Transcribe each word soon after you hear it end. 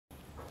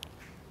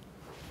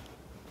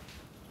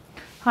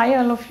Hi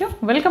all of you,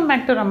 welcome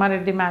back to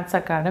Ramareddy Maths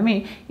Academy.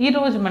 ఈ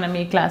రోజు మనం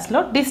ఈ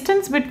క్లాస్లో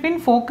డిస్టెన్స్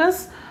బిట్వీన్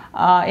ఫోకస్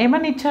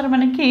ఏమని ఇచ్చారు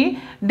మనకి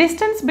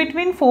distance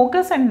between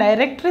focus and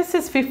డైరెక్ట్రిస్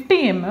is 50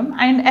 mm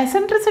and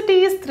eccentricity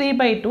is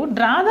 3/2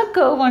 draw the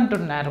curve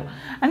అంటున్నారు.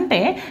 అంటే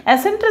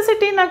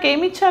ఎసెంట్రిసిటీ నాకు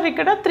ఏమి ఇచ్చారు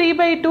ఇక్కడ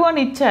 3/2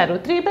 అని ఇచ్చారు.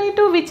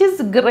 3/2 which is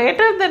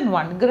greater than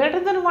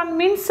 1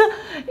 means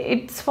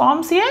it's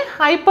forms A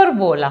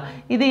hyperbola.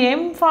 ఇది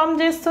ఏం ఫార్మ్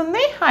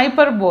చేస్తుంది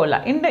హైపర్బోలా.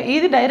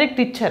 ఇది డైరెక్ట్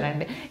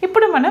ఇచ్చారండి.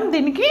 ఇప్పుడు మనం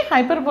దీనికి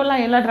హైపర్బోలా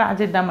ఎలా డ్రా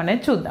చేద్దాం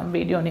అనేది చూద్దాం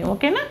వీడియోని.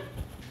 ఓకేనా,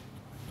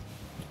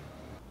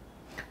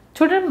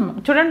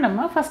 చూడండి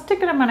అమ్మా. ఫస్ట్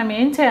ఇక్కడ మనం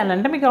ఏం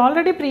చేయాలంటే మీకు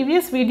ఆల్రెడీ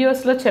ప్రీవియస్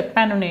వీడియోస్లో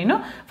చెప్పాను నేను.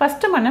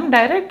 ఫస్ట్ మనం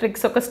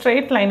డైరెక్ట్రిక్స్ ఒక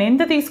స్ట్రైట్ లైన్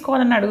ఎంత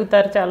తీసుకోవాలని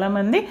అడుగుతారు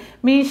చాలామంది.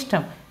 మీ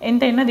ఇష్టం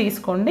ఎంతైనా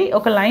తీసుకోండి.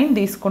 ఒక లైన్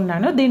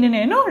తీసుకున్నాను, దీన్ని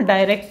నేను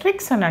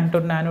డైరెక్ట్రిక్స్ అని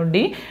అంటున్నాను.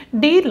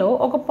 డీలో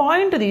ఒక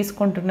పాయింట్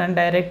తీసుకుంటున్నాను,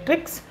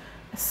 డైరెక్ట్రిక్స్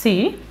సి.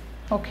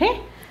 ఓకే,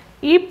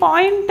 ఈ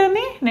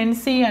పాయింట్ని నేను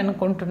సి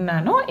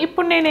అనుకుంటున్నాను.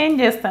 ఇప్పుడు నేను ఏం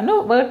చేస్తాను,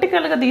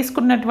 వర్టికల్గా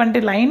తీసుకున్నటువంటి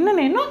లైన్ను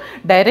నేను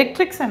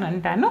డైరెక్ట్రిక్స్ అని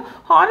అంటాను.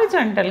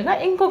 హారిజాంటల్గా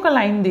ఇంకొక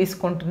లైన్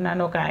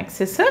తీసుకుంటున్నాను, ఒక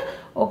యాక్సిస్.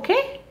 ఓకే,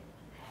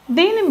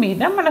 దీని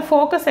మీద మన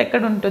ఫోకస్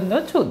ఎక్కడ ఉంటుందో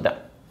చూద్దాం.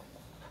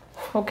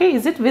 Okay,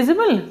 is it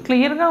visible?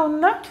 క్లియర్గా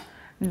ఉందా?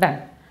 డన్.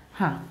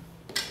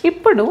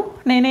 ఇప్పుడు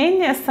నేనేం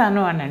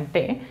చేస్తాను అని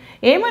అంటే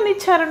ఏమని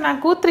ఇచ్చారు,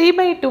 నాకు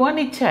 3/2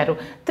 అని ఇచ్చారు.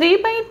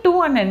 3/2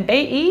 అని అంటే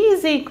ఈ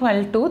is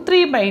equal to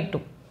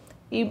 3/2.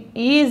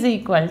 Is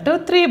equal to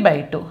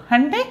 3/2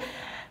 అంటే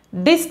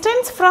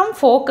distance from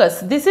focus.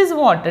 This is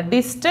what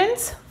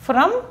distance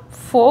from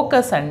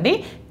focus అండి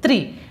 3.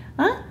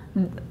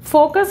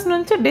 ఫోకస్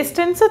నుంచి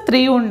డిస్టెన్స్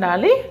 3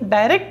 ఉండాలి,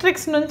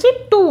 డైరెక్ట్రిక్స్ నుంచి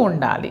 2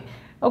 ఉండాలి.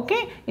 ఓకే,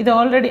 ఇది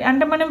ఆల్రెడీ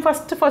అంటే మనం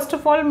ఫస్ట్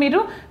ఆఫ్ ఆల్ మీరు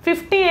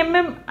 50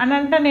 mm అని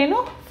అంటే నేను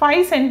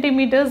 5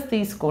 సెంటీమీటర్స్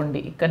తీసుకోండి.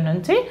 ఇక్కడ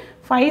నుంచి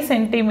 5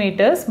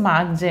 సెంటీమీటర్స్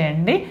మార్క్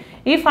చేయండి.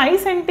 ఈ 5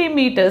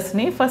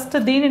 సెంటీమీటర్స్ని ఫస్ట్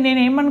దీన్ని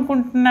నేను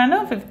ఏమనుకుంటున్నాను,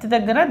 5th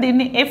దగ్గర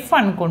దీన్ని ఎఫ్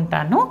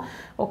అనుకుంటాను.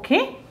 ఓకే,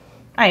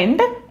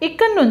 అండ్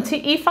ఇక్కడ నుంచి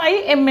ఈ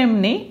 5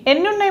 mmని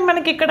ఎన్ని ఉన్నాయి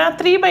మనకి ఇక్కడ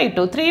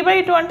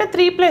 3/2 అంటే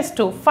 3 +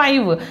 2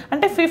 5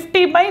 అంటే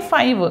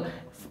 50/5.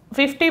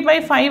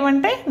 50/5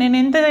 అంటే నేను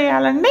ఎంత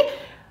చేయాలండి,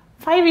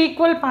 5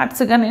 ఈక్వల్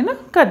పార్ట్స్గా నేను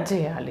కట్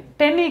చేయాలి.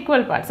 10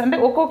 ఈక్వల్ పార్ట్స్ అంటే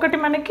ఒక్కొక్కటి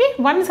మనకి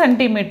 1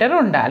 సెంటీమీటర్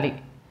ఉండాలి.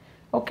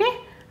 ఓకే,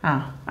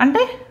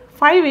 అంటే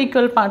 5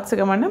 ఈక్వల్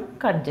పార్ట్స్గా మనం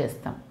కట్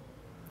చేస్తాం.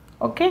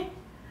 ఓకే,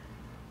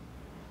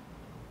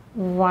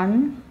 1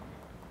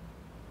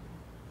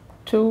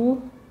 2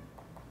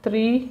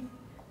 3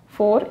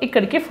 4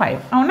 ఇక్కడికి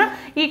 5. అవునా,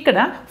 ఇక్కడ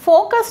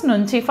ఫోకస్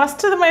నుంచి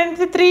first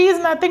 3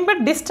 is nothing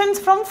but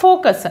distance from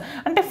focus.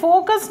 అంటే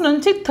ఫోకస్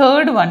నుంచి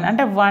థర్డ్ వన్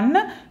అంటే 1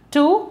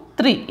 2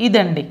 3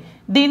 ఇదండి.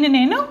 దీన్ని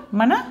నేను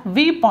మన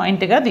వి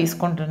పాయింట్గా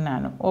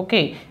తీసుకుంటున్నాను.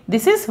 Okay,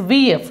 this is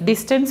VF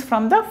distance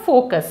from the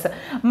focus.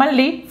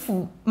 మళ్ళీ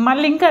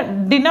ఇంకా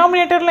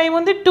డినామినేటర్లో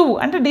ఏముంది 2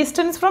 అంటే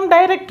డిస్టెన్స్ ఫ్రమ్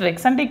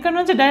డైరెక్ట్రిక్స్. అంటే ఇక్కడ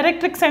నుంచి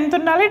డైరెక్ట్రిక్స్ ఎంత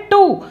ఉండాలి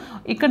 2,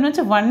 ఇక్కడ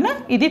నుంచి 1,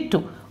 ఇది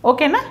 2.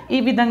 ఓకేనా, ఈ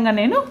విధంగా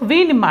నేను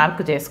వీని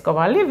మార్క్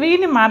చేసుకోవాలి.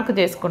 వీని మార్క్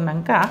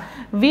చేసుకున్నాక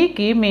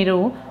వీకి మీరు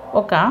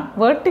ఒక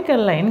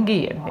వర్టికల్ లైన్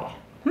గీయండి.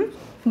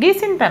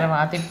 గీసిన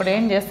తర్వాత ఇప్పుడు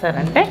ఏం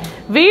చేస్తారంటే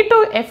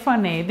V2F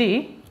అనేది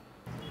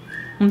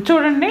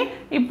చూడండి.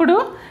 ఇప్పుడు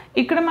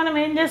ఇక్కడ మనం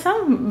ఏం చేసాం,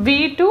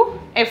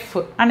 V2F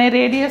అనే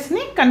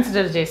రేడియస్ని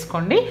కన్సిడర్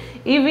చేసుకోండి.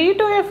 ఈ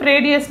V2F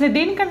రేడియస్ని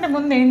దీనికంటే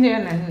ముందు ఏం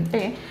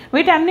చేయాలంటే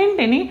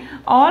వీటన్నింటినీ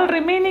ఆల్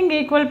రిమైనింగ్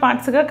ఈక్వల్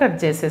పార్ట్స్గా కట్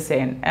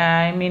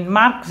చేసేసేయండి,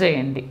 మార్క్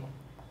చేయండి.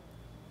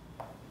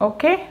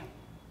 ఓకే,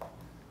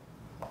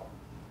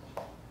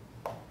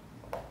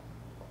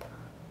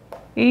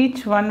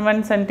 ఈచ్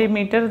 1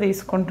 సెంటీమీటర్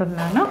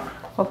తీసుకుంటున్నాను.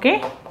 ఓకే,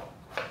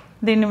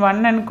 దీన్ని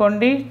 1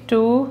 అనుకోండి,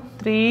 2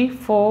 3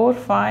 4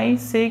 5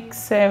 6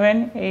 7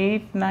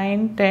 8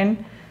 9 10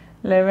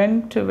 11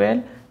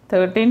 12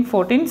 13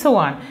 14 సో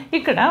ఆన్.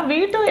 ఇక్కడ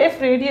V2F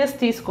రేడియస్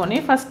తీసుకొని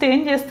ఫస్ట్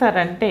ఏం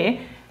చేస్తారంటే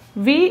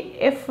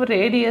VF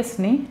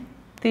రేడియస్ని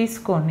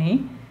తీసుకొని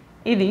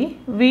ఇది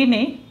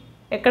వీని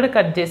ఎక్కడ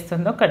కట్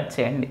చేస్తుందో కట్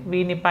చేయండి.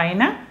 వీని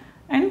పైన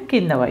అండ్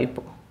కింద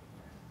వైపు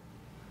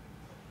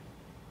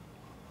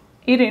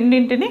ఈ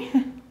రెండింటిని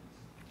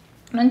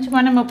నుంచి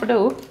మనం ఇప్పుడు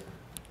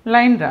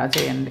లైన్ డ్రా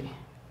చేయండి.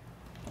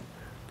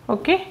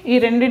 ఓకే, ఈ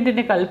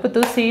రెండింటిని కలుపుతూ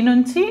సి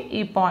నుంచి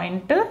ఈ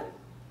పాయింట్,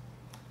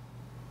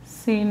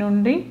 సి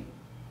నుండి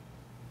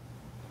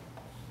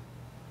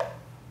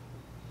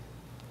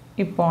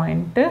ఈ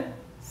పాయింట్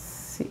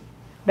సి,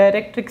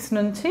 డైరెక్ట్రిక్స్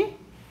నుంచి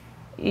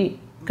ఈ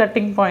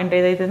కటింగ్ పాయింట్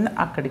ఏదైతే ఉందో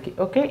అక్కడికి.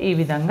 ఓకే, ఈ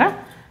విధంగా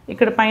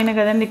ఇక్కడ పైన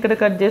కదండి ఇక్కడ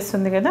కట్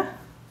చేస్తుంది కదా,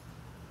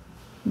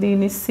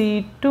 దీని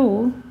C2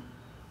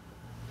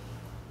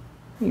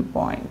 ఈ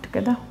పాయింట్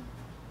కదా,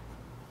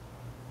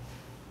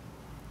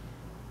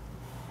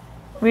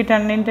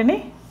 వీటన్నింటినీ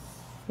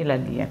ఇలా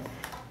గీయండి.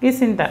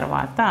 గీసిన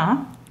తర్వాత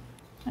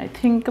ఐ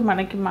థింక్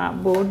మనకి మా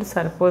బోర్డు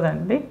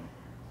సరిపోదండి.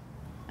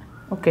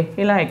 ఓకే,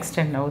 ఇలా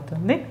ఎక్స్టెండ్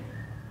అవుతుంది.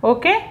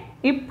 ఓకే,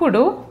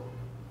 ఇప్పుడు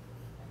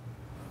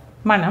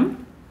మనం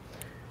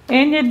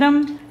ఏం చేద్దాం,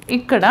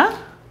 ఇక్కడ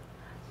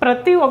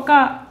ప్రతి ఒక్క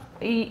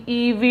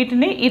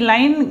వీటిని ఈ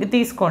లైన్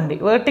తీసుకోండి,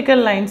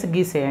 వర్టికల్ లైన్స్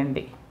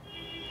గీసేయండి,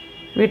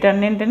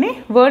 వీటన్నింటిని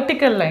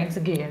వర్టికల్ లైన్స్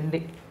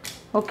గీయండి.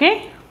 ఓకే,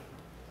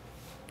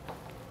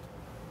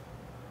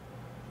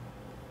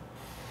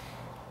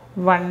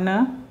 వన్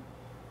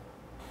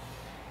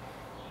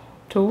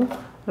 2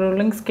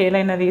 రోలింగ్ స్కేల్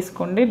అయినా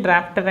తీసుకోండి,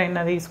 డ్రాఫ్టర్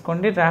అయినా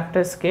తీసుకోండి,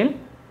 drafter scale,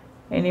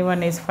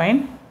 anyone is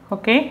fine.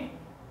 Okay,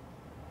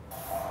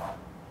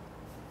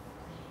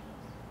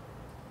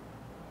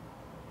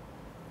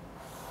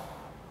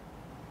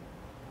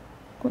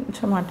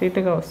 కొంచెం అటు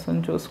ఇటుగా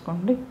వస్తుంది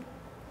చూసుకోండి.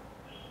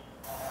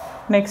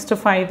 నెక్స్ట్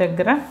 5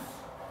 దగ్గర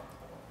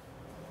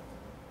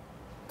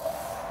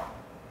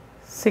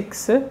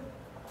 6.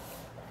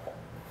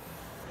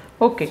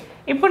 ఓకే,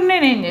 ఇప్పుడు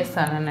నేను ఏం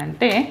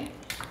చేస్తానంటే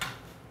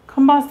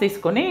కంపాస్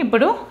తీసుకొని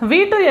ఇప్పుడు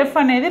V2F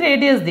అనేది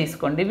రేడియస్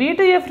తీసుకోండి.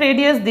 V2F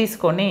రేడియస్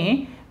తీసుకొని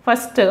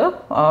ఫస్ట్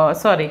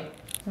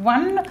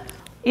 1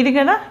 ఇది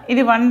కదా,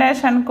 ఇది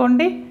 1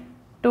 అనుకోండి,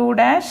 2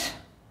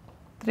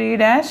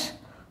 3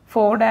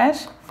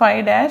 4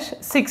 5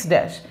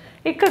 6.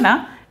 ఇక్కడ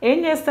ఏం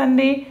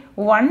చేస్తండి,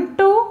 1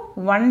 to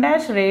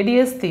 1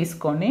 రేడియస్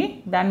తీసుకొని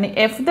దాన్ని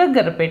F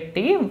దగ్గర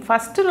పెట్టి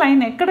ఫస్ట్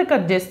లైన్ ఎక్కడ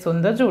కట్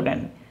చేస్తుందో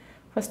చూడండి.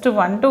 ఫస్ట్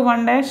 1 to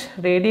 1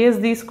 రేడియస్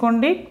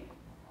తీసుకోండి.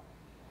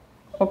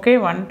 ఓకే,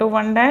 1 to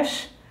 1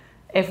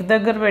 F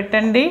దగ్గర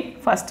పెట్టండి,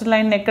 ఫస్ట్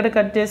లైన్ ఎక్కడ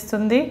కట్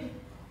చేస్తుంది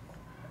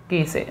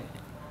గీసేయండి.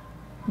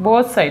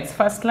 బోత్ సైడ్స్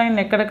ఫస్ట్ లైన్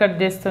ఎక్కడ కట్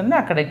చేస్తుంది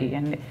అక్కడ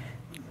గీయండి.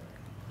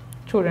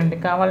 చూడండి,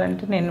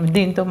 కావాలంటే నేను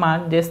దీంతో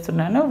మార్క్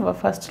చేస్తున్నాను,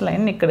 ఫస్ట్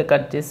లైన్ ఇక్కడ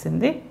కట్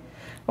చేసింది.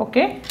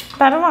 ఓకే,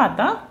 తర్వాత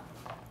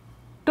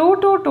 2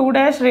 to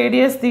 2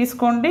 రేడియస్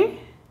తీసుకోండి,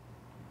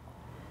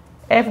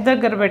 F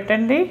దగ్గర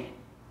పెట్టండి,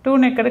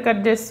 2ని ఎక్కడ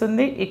కట్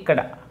చేస్తుంది ఇక్కడ,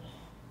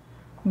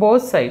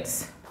 బోత్ సైడ్స్.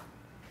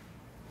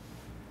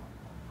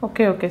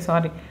 ఓకే,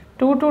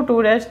 2 to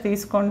 2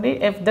 తీసుకోండి,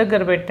 F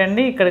దగ్గర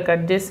పెట్టండి, ఇక్కడ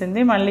కట్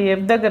చేసింది, మళ్ళీ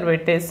F దగ్గర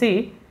పెట్టేసి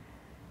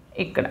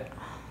ఇక్కడ.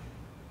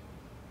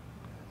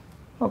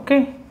 ఓకే,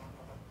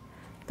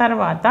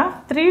 తర్వాత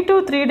 3 to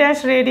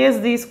 3 రేడియస్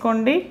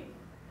తీసుకోండి,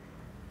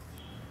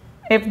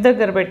 F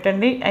దగ్గర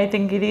పెట్టండి. ఐ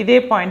థింక్ ఇదే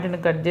పాయింట్ని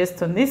కట్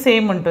చేస్తుంది,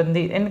 సేమ్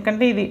ఉంటుంది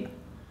ఎందుకంటే ఇది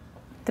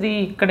 3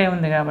 ఇక్కడే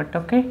ఉంది కాబట్టి.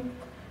 ఓకే,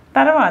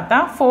 తర్వాత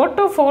 4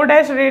 to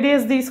 4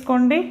 రేడియస్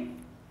తీసుకోండి.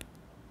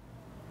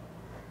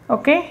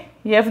 ఓకే,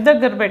 F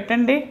దగ్గర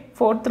పెట్టండి,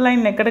 ఫోర్త్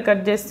లైన్ ఎక్కడ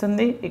కట్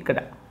చేస్తుంది ఇక్కడ.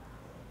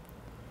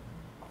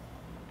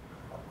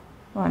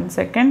 1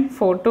 సెకండ్,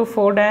 4 to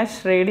 4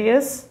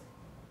 రేడియస్,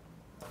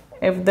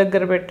 F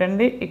దగ్గర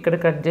పెట్టండి, ఇక్కడ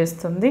కట్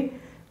చేస్తుంది.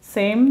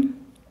 సేమ్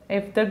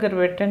F దగ్గర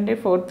పెట్టండి,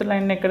 ఫోర్త్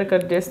లైన్ ఎక్కడ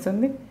కట్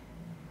చేస్తుంది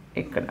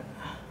ఇక్కడ.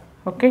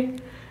 ఓకే,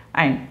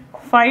 అండ్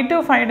 5 to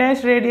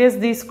 5 రేడియస్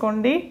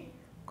తీసుకోండి,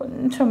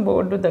 కొంచెం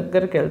బోర్డు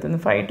దగ్గరికి వెళ్తుంది.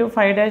 5 to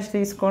 5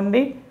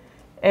 తీసుకోండి,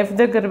 F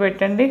దగ్గర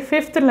పెట్టండి,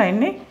 ఫిఫ్త్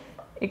లైన్ని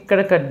ఇక్కడ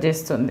కట్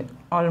చేస్తుంది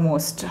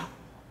ఆల్మోస్ట్.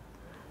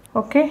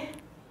 ఓకే,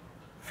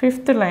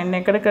 ఫిఫ్త్ లైన్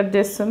ఎక్కడ కట్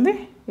చేస్తుంది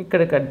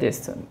ఇక్కడ కట్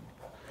చేస్తుంది.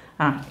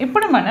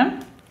 ఇప్పుడు మనం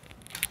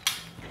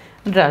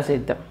డ్రా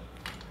చేద్దాం.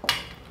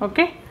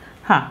 ఓకే,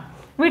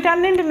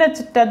 వీటన్నింటిని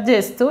టచ్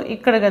చేస్తూ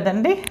ఇక్కడ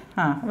కదండి,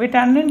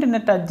 వీటన్నింటిని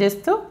టచ్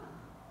చేస్తూ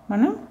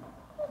మనం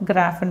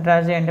గ్రాఫ్ని డ్రా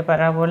చేయండి.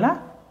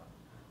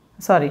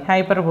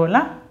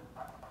 హైపర్బోలా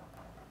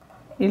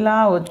ఇలా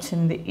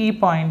వచ్చింది ఈ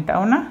పాయింట్,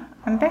 అవునా,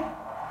 అంటే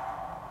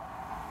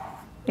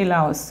ఇలా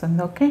వస్తుంది.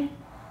 ఓకే,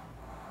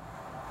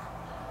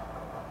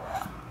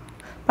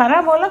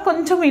 పరాబోలా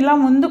కొంచెం ఇలా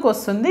ముందుకు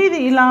వస్తుంది, ఇది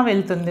ఇలా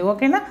వెళ్తుంది.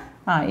 ఓకేనా,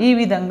 ఈ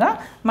విధంగా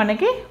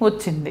మనకి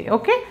వచ్చింది.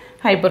 Okay,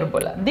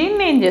 hyperbola.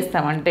 దీన్ని ఏం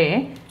చేస్తామంటే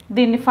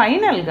దీన్ని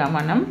ఫైనల్గా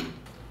మనం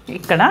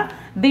ఇక్కడ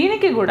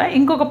దీనికి కూడా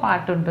ఇంకొక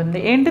పార్ట్ ఉంటుంది.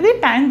 ఏంటిది,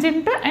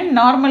 tangent and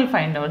normal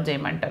find out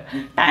చేయమంటారు.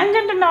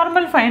 టాంజెంట్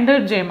నార్మల్ ఫైండ్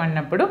అవుట్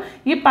చేయమన్నప్పుడు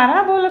ఈ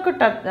పరాబోలకు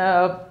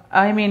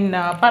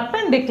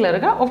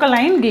పర్పెండిక్యులర్గా ఒక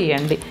లైన్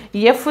గీయండి.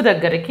 F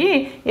దగ్గరికి,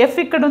 F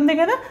ఇక్కడ ఉంది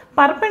కదా,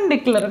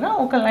 పర్పెండిక్యులర్గా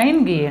ఒక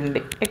లైన్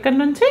గీయండి. ఎక్కడి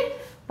నుంచి,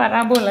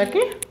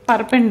 పరాబోలాకి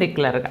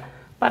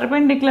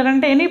పర్పెండిక్యులర్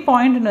అంటే ఎనీ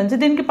పాయింట్ నుంచి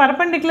దీనికి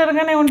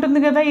పర్పెండిక్యులర్గానే ఉంటుంది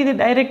కదా. ఇది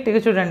డైరెక్ట్గా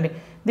చూడండి,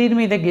 దీని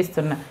మీద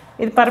గీస్తున్నా,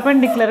 ఇది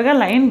పర్పెండిక్యులర్గా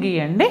లైన్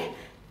గీయండి.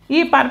 ఈ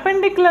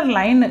పర్పెండిక్యులర్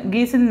లైన్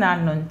గీసిన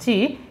దాని నుంచి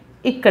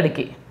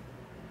ఇక్కడికి,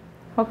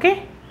 ఓకే,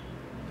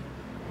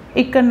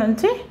 ఇక్కడ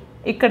నుంచి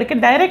ఇక్కడికి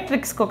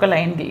డైరెక్ట్రిక్స్కి ఒక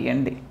లైన్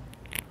గీయండి.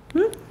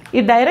 ఈ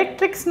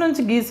డైరెక్ట్రిక్స్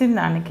నుంచి గీసిన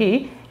దానికి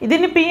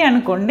ఇదిని P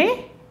అనుకోండి,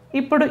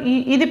 ఇప్పుడు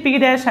ఇది P'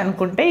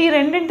 అనుకుంటే ఈ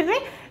రెండింటిని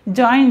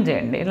జాయిన్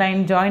చేయండి.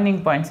 లైన్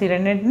జాయినింగ్ పాయింట్స్, ఈ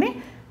రెండింటిని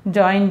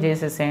జాయిన్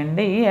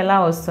చేసేసేయండి. ఎలా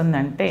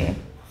వస్తుందంటే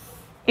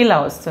ఇలా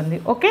వస్తుంది.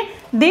 ఓకే,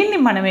 దీన్ని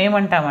మనం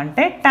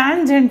ఏమంటామంటే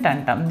టాంజెంట్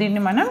అంటాం.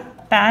 దీన్ని మనం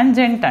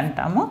టాంజెంట్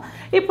అంటాము.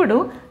 ఇప్పుడు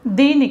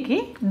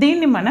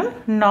దీన్ని మనం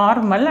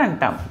నార్మల్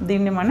అంటాం.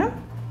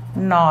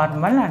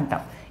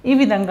 ఈ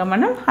విధంగా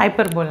మనం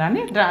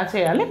హైపర్బోలాని డ్రా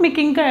చేయాలి. మీకు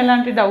ఇంకా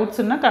ఎలాంటి డౌట్స్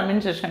ఉన్నా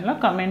కమెంట్ సెషన్లో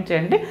కమెంట్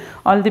చేయండి.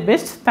 All the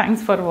best.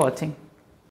 Thanks for watching.